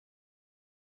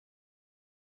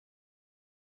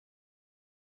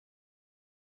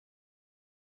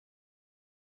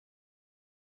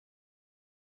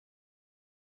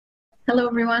Hello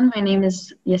everyone, my name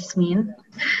is Yasmine.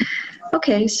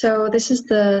 Okay, so this is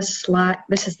the slide.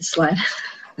 This is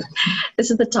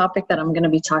the topic that I'm going to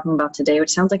be talking about today, which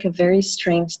sounds like a very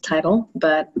strange title,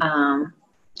 but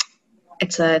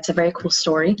it's a very cool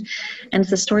story. And it's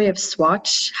the story of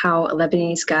Swatch, how a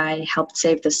Lebanese guy helped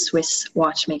save the Swiss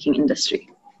watchmaking industry.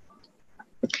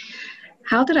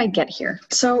 How did I get here?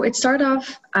 So it started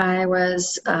off, I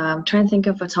was trying to think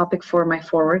of a topic for my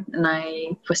forward, and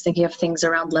I was thinking of things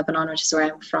around Lebanon, which is where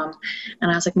I'm from. And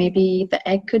I was like, maybe the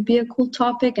egg could be a cool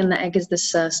topic. And the egg is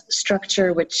this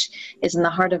structure which is in the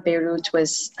heart of Beirut,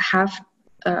 was half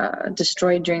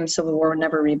destroyed during the Civil War,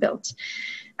 never rebuilt.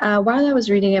 While I was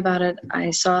reading about it,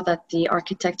 I saw that the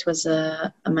architect was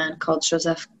a man called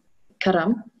Joseph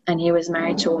Karam, and he was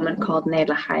married to a woman called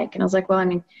Neila Hayek. And I was like, well, I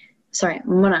mean, sorry,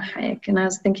 Mona Hayek. And I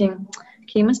was thinking,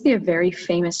 okay, you must be a very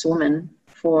famous woman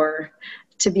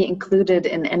to be included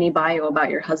in any bio about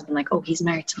your husband, like, oh, he's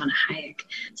married to Mona Hayek. So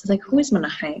I was like, who is Mona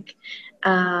Hayek?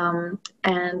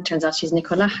 And turns out she's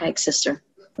Nicola Hayek's sister.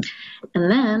 And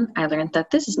then I learned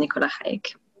that this is Nicola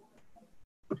Hayek,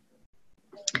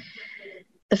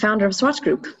 the founder of Swatch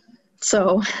Group.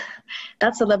 So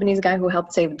that's the Lebanese guy who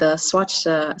helped save the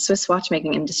Swiss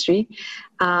watchmaking industry.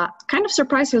 Kind of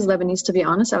surprised he was Lebanese, to be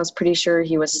honest. I was pretty sure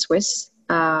he was Swiss.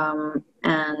 And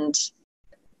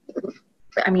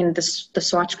I mean, the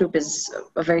Swatch Group is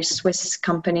a very Swiss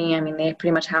company. I mean, they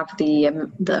pretty much have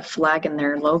the flag in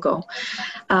their logo.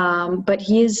 But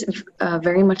he is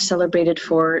very much celebrated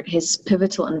for his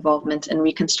pivotal involvement in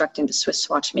reconstructing the Swiss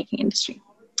watchmaking industry.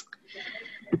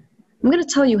 I'm going to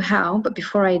tell you how, but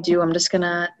before I do, I'm just going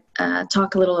to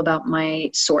talk a little about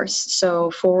my source. So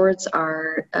forwards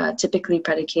are typically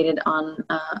predicated on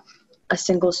a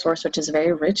single source, which is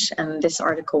very rich, and this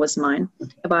article was mine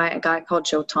by a guy called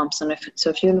Joe Thompson.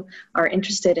 So if you are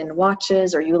interested in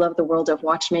watches or you love the world of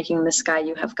watchmaking, this guy,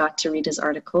 you have got to read his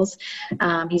articles.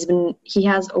 He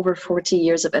has over 40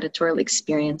 years of editorial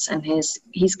experience, and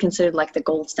he's considered like the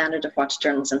gold standard of watch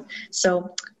journalism.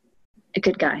 So a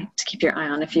good guy to keep your eye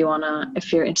on if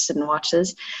you're interested in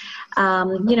watches.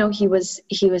 You know, he was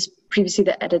previously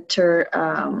the editor.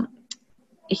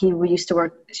 He used to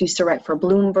write for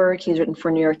Bloomberg. He's written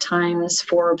for New York Times,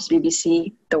 Forbes,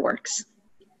 BBC, the works.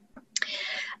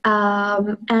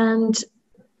 And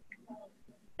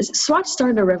Swatch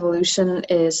started a revolution.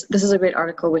 This is a great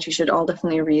article which you should all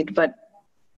definitely read. But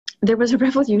there was a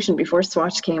revolution before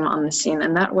Swatch came on the scene,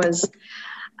 and that was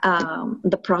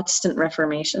the Protestant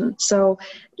Reformation. So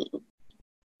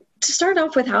to start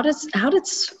off with, how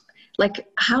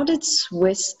did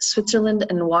Switzerland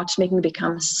and watchmaking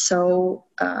become so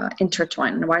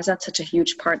intertwined? And why is that such a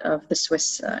huge part of the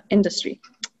Swiss industry?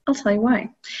 I'll tell you why.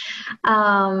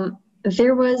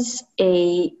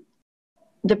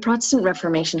 The Protestant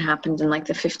Reformation happened in like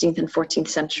the 15th and 14th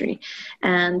century,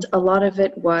 and a lot of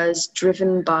it was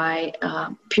driven by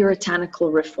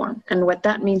puritanical reform. And what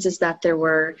that means is that there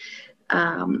were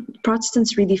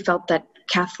Protestants really felt that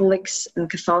Catholics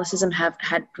and Catholicism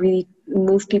had really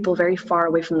moved people very far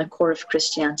away from the core of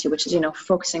Christianity, which is, you know,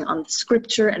 focusing on the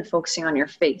scripture and focusing on your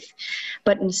faith.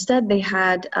 But instead they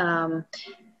had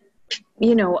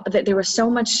you know, that there was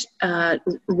so much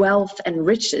wealth and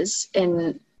riches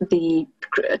in the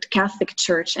Catholic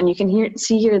Church, and you can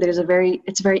see here it's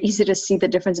very easy to see the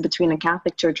difference between a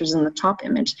Catholic church, which is in the top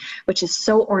image, which is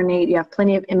so ornate. You have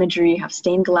plenty of imagery, you have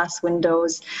stained glass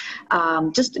windows,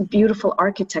 just beautiful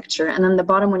architecture. And then the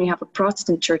bottom one, you have a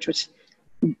Protestant church, which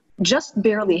just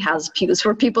barely has pews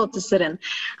for people to sit in.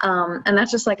 And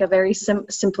that's just like a very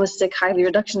simplistic, highly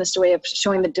reductionist way of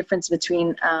showing the difference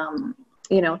between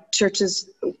you know, churches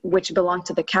which belong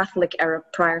to the Catholic era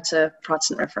prior to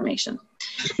Protestant Reformation.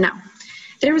 Now,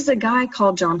 there was a guy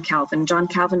called John Calvin. John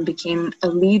Calvin became a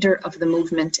leader of the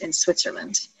movement in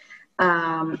Switzerland.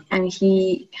 And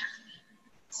he,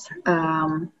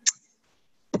 one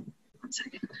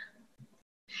second.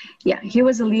 Yeah, he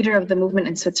was a leader of the movement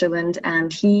in Switzerland,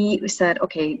 and he said,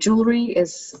 okay, jewelry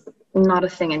is not a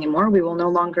thing anymore. We will no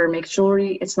longer make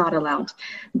jewelry. It's not allowed.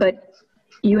 But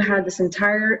you had this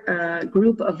entire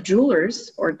group of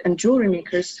jewelers and jewelry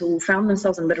makers who found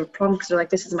themselves in a bit of a problem because they're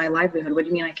like, this is my livelihood. What do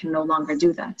you mean I can no longer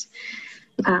do that?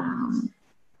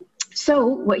 So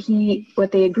what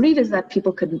they agreed is that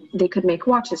they could make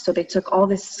watches. So they took all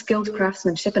this skilled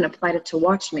craftsmanship and applied it to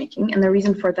watchmaking. And the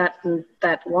reason for that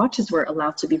watches were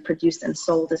allowed to be produced and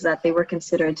sold is that they were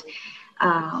considered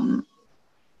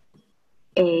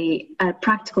a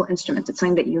practical instrument. It's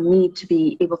something that you need to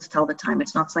be able to tell the time.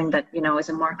 It's not something that, you know, is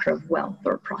a marker of wealth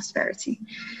or prosperity.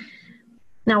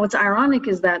 Now, what's ironic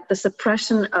is that the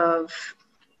suppression of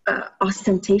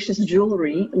ostentatious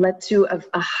jewelry led to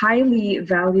a highly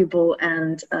valuable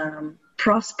and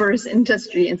prosperous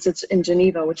industry in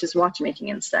Geneva, which is watchmaking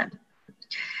instead.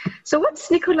 So what's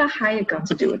Nicolas Hayek got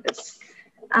to do with this?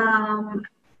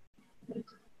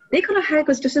 Nicolas Hayek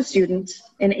was just a student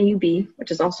in AUB, which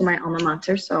is also my alma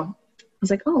mater. So I was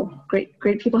like, oh,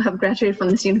 great people have graduated from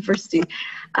this university.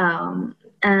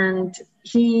 And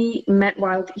he met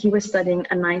while he was studying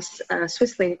a nice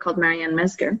Swiss lady called Marianne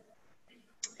Mesger.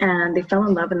 And they fell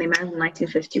in love and they married in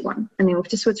 1951. And they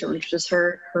moved to Switzerland, which was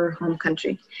her home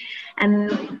country.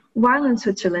 And while in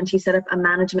Switzerland, he set up a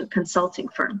management consulting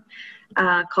firm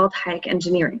called Hayek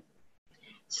Engineering.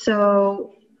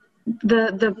 So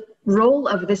the role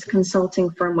of this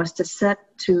consulting firm was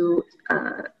to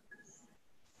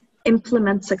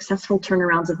implement successful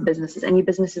turnarounds of businesses. Any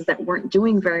businesses that weren't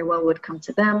doing very well would come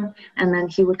to them, and then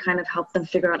he would kind of help them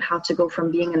figure out how to go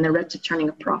from being in the red to turning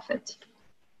a profit.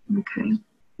 Okay.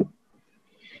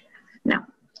 Now,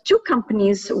 two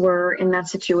companies were in that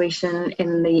situation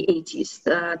in the 80s.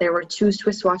 There were two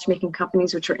Swiss watchmaking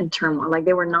companies which were in turmoil, like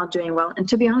they were not doing well. And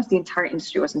to be honest, the entire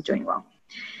industry wasn't doing well.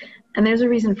 And there's a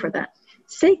reason for that.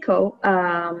 Seiko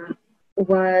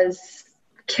was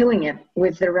killing it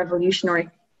with their revolutionary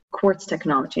quartz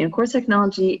technology. And quartz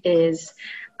technology is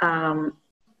a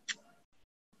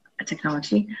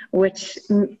technology which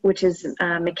is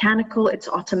mechanical, it's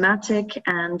automatic,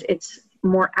 and it's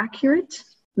more accurate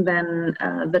than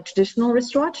the traditional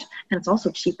wristwatch, and it's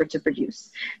also cheaper to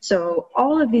produce. So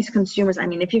all of these consumers, I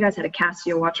mean, if you guys had a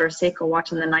Casio watch or a Seiko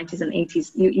watch in the 90s and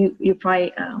 80s, you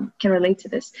probably can relate to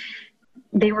this.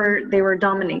 They were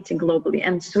dominating globally,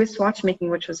 and Swiss watchmaking,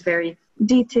 which was very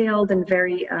detailed and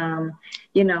very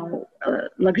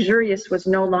luxurious, was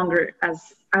no longer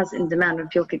as in demand when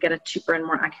people could get a cheaper and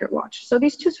more accurate watch. So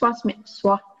these two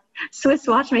Swiss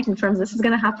watchmaking firms, this is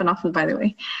going to happen often, by the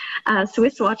way.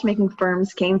 Swiss watchmaking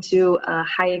firms came to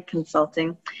Hayek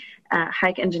Consulting,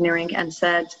 Hayek Engineering, and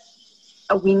said,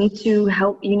 you need to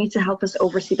help us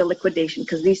oversee the liquidation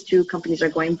because these two companies are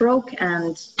going broke,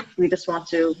 and we just want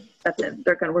to. That's it.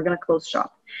 We're going to close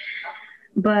shop.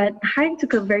 But Hayek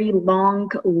took a very long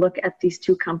look at these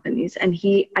two companies, and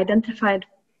he identified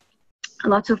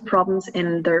lots of problems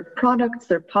in their products,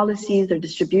 their policies, their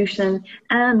distribution,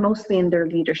 and mostly in their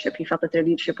leadership. He felt that their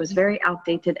leadership was very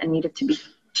outdated and needed to be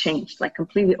changed, like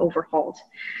completely overhauled.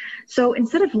 So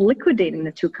instead of liquidating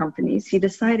the two companies, he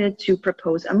decided to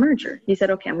propose a merger. He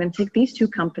said, okay, I'm going to take these two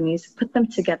companies, put them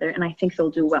together, and I think they'll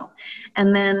do well.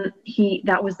 And then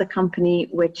that was the company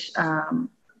which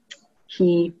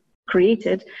he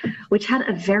created, which had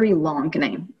a very long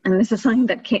name. And this is something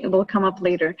that will come up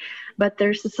later. But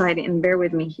their society, and bear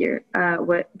with me here,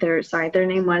 their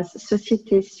name was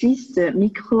Société Suisse de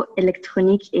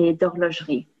Microélectronique et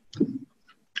d'Horlogerie.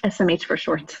 SMH for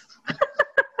short.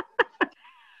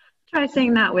 Try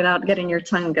saying that without getting your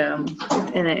tongue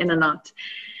in a knot.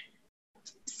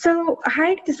 So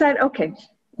Hayek decided, okay,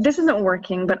 this isn't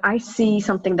working, but I see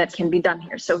something that can be done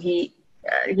here. So he,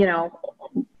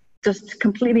 just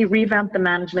completely revamped the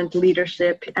management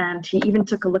leadership, and he even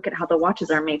took a look at how the watches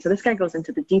are made. So this guy goes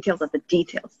into the details of the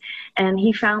details. And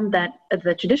he found that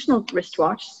the traditional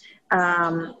wristwatch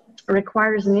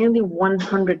requires nearly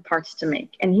 100 parts to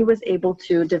make. And he was able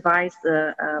to devise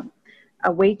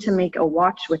a way to make a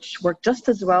watch which worked just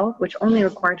as well, which only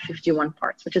required 51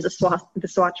 parts, which is the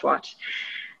Swatch watch.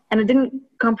 And it didn't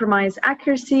compromise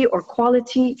accuracy or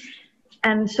quality.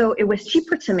 And so it was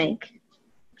cheaper to make,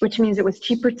 which means it was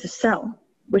cheaper to sell,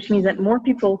 which means that more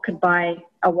people could buy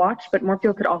a watch, but more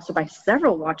people could also buy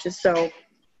several watches. So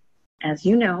as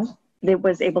you know, it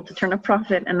was able to turn a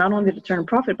profit, and not only to turn a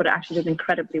profit, but it actually did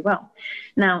incredibly well.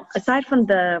 Now, aside from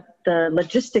the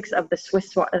logistics of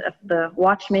the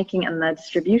watchmaking and the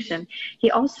distribution,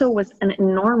 he also was an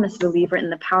enormous believer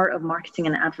in the power of marketing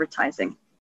and advertising.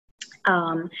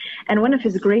 And one of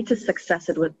his greatest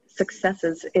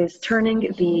successes is turning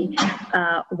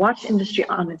the watch industry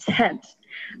on its head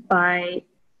by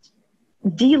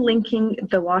delinking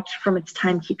the watch from its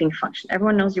timekeeping function.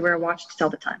 Everyone knows you wear a watch to tell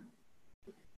the time,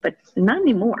 but not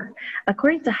anymore.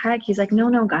 According to Hayek, he's like,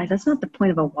 no, guys, that's not the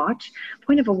point of a watch. The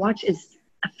point of a watch is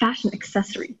a fashion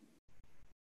accessory.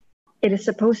 It is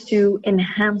supposed to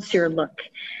enhance your look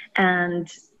and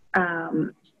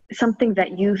something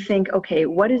that you think, okay,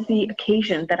 what is the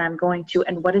occasion that I'm going to,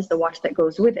 and what is the watch that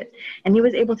goes with it? And he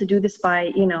was able to do this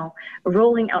by,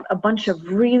 rolling out a bunch of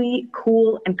really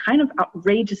cool and kind of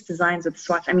outrageous designs with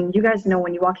Swatch. I mean, you guys know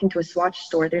when you walk into a Swatch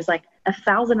store, there's like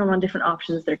 1,001 different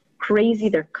options. They're crazy,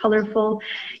 they're colorful.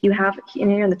 You have,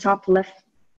 here in the top left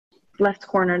left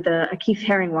corner, a Keith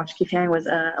Haring watch. Keith Haring was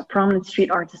a prominent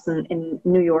street artist in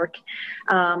New York.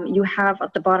 You have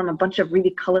at the bottom a bunch of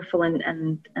really colorful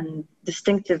and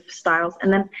distinctive styles.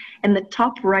 And then in the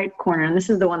top right corner, and this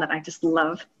is the one that I just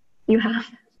love, you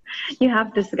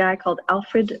have this guy called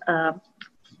Alfred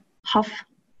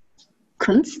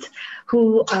Hofkunst,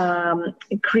 who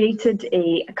created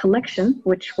a collection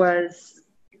which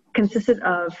consisted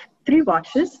of 3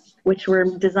 watches, which were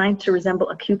designed to resemble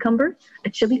a cucumber, a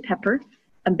chili pepper,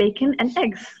 a bacon, and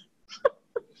eggs.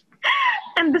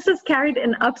 And this is carried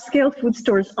in upscale food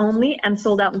stores only and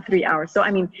sold out in 3 hours. So,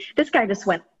 I mean, this guy just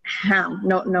went ham,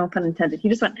 no pun intended. He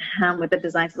just went ham with the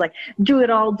designs. Like, do it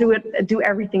all, do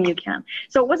everything you can.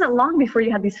 So it wasn't long before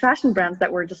you had these fashion brands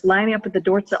that were just lining up at the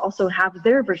door to also have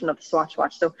their version of the Swatch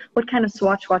watch. So what kind of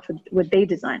Swatch watch would they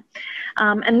design?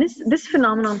 And this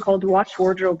phenomenon called watch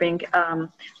wardrobing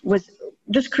was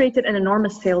just created an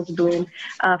enormous sales boom.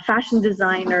 Fashion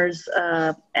designers,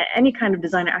 any kind of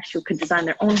designer actually could design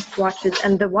their own watches,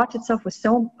 and the watch itself was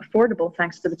so affordable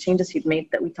thanks to the changes he'd made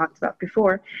that we talked about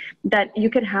before, that you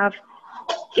could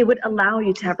it would allow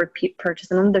you to have repeat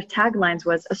purchase. And one of their taglines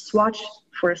was a swatch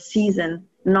for a season,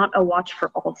 not a watch for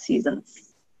all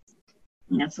seasons.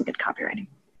 Yeah, some good copywriting.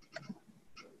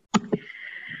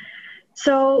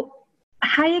 So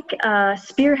Hayek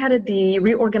spearheaded the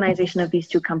reorganization of these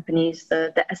 2 companies,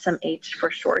 the SMH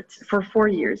for short, for 4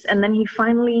 years. And then he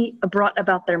finally brought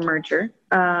about their merger.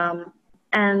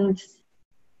 And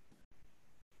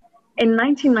in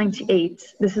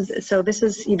 1998,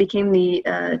 he became the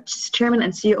chairman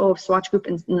and CEO of Swatch Group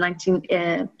in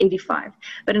 1985.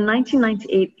 But in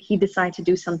 1998, he decided to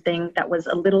do something that was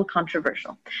a little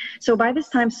controversial. So by this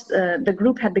time, the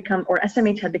group had become, or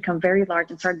SMH had become very large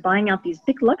and started buying out these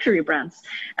big luxury brands.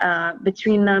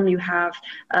 Between them, you have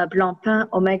Blancpain,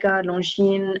 Omega,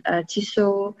 Longines,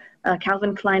 Tissot,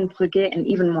 Calvin Klein, Breguet, and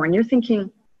even more. And you're thinking,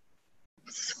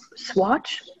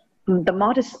 Swatch, the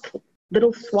modest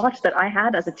little Swatch that I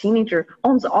had as a teenager,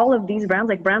 owns all of these brands,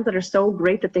 like brands that are so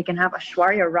great that they can have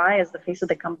Aishwarya Rai as the face of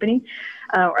the company,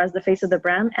 or as the face of the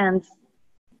brand. And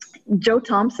Joe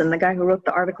Thompson, the guy who wrote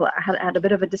the article, had a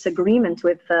bit of a disagreement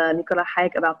with Nicolas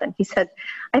Hayek about that. He said,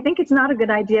 I think it's not a good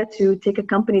idea to take a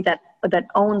company that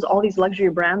owns all these luxury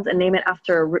brands and name it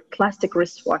after a plastic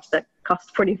wristwatch that costs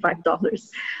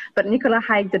 $45. But Nicolas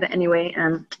Hayek did it anyway,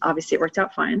 and obviously it worked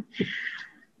out fine.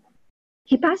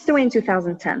 He passed away in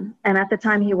 2010, and at the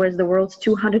time he was the world's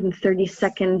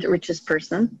 232nd richest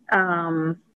person,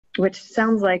 which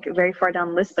sounds like very far down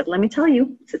the list, but let me tell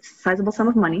you, it's a sizable sum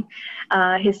of money.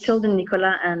 His children,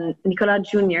 Nicolas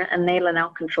Jr. and Nayla, now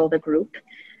control the group.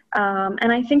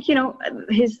 And I think,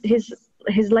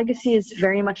 his legacy is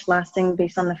very much lasting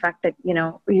based on the fact that,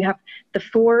 you have the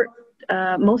 4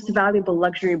 most valuable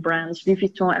luxury brands, Louis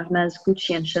Vuitton, Hermes,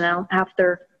 Gucci, and Chanel,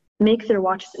 make their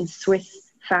watches in Swiss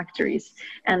factories,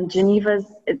 and Geneva's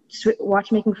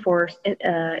watchmaking for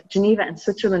Geneva and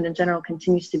Switzerland in general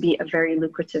continues to be a very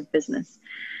lucrative business.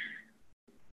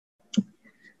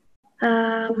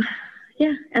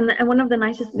 Yeah, and one of the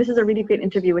nicest, this is a really great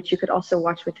interview which you could also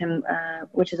watch with him,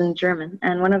 which is in German,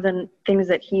 and one of the things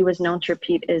that he was known to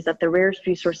repeat is that the rarest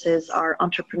resources are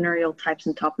entrepreneurial types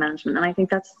in top management. And I think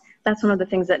that's one of the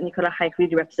things that Nicolas Hayek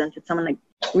really represented, someone that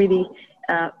really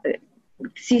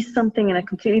sees something in a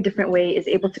completely different way, is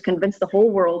able to convince the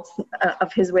whole world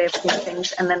of his way of seeing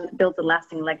things, and then build a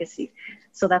lasting legacy.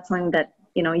 So that's something that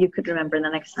you could remember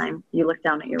the next time you look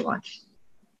down at your watch.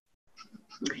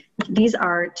 These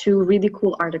are 2 really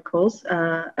cool articles.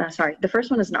 Sorry, the first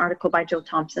one is an article by Joe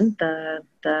Thompson, the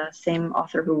same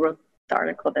author who wrote the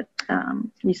article that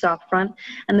you saw up front,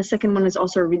 and the second one is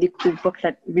also a really cool book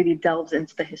that really delves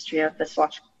into the history of the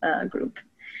Swatch group.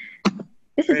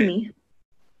 This is me.